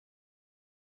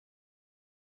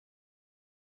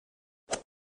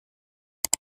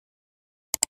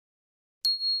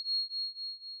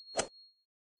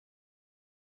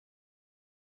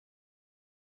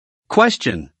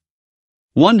Question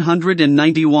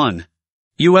 191.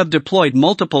 You have deployed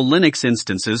multiple Linux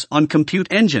instances on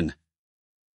Compute Engine.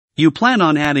 You plan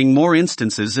on adding more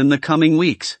instances in the coming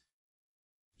weeks.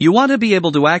 You want to be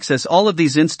able to access all of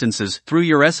these instances through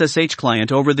your SSH client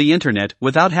over the internet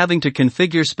without having to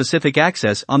configure specific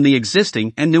access on the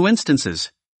existing and new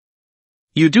instances.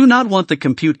 You do not want the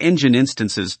Compute Engine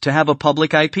instances to have a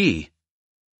public IP.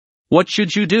 What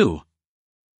should you do?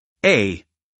 A.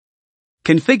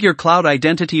 Configure Cloud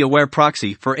Identity Aware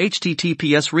Proxy for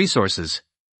HTTPS resources.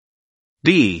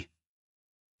 B.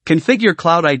 Configure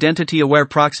Cloud Identity Aware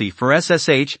Proxy for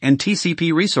SSH and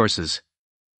TCP resources.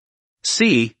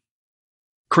 C.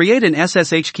 Create an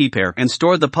SSH keypair and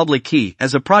store the public key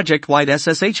as a project-wide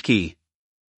SSH key.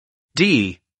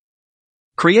 D.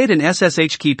 Create an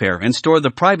SSH keypair and store the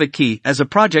private key as a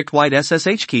project-wide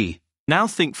SSH key. Now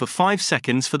think for 5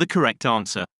 seconds for the correct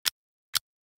answer.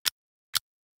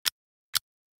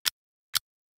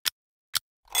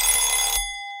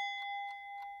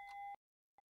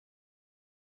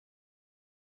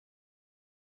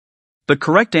 The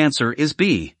correct answer is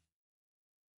B.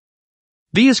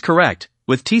 B is correct.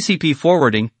 With TCP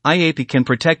forwarding, IAP can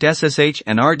protect SSH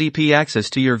and RDP access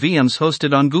to your VMs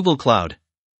hosted on Google Cloud.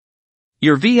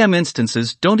 Your VM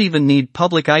instances don't even need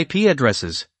public IP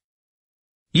addresses.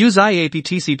 Use IAP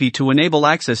TCP to enable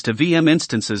access to VM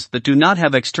instances that do not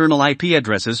have external IP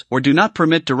addresses or do not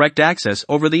permit direct access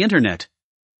over the internet.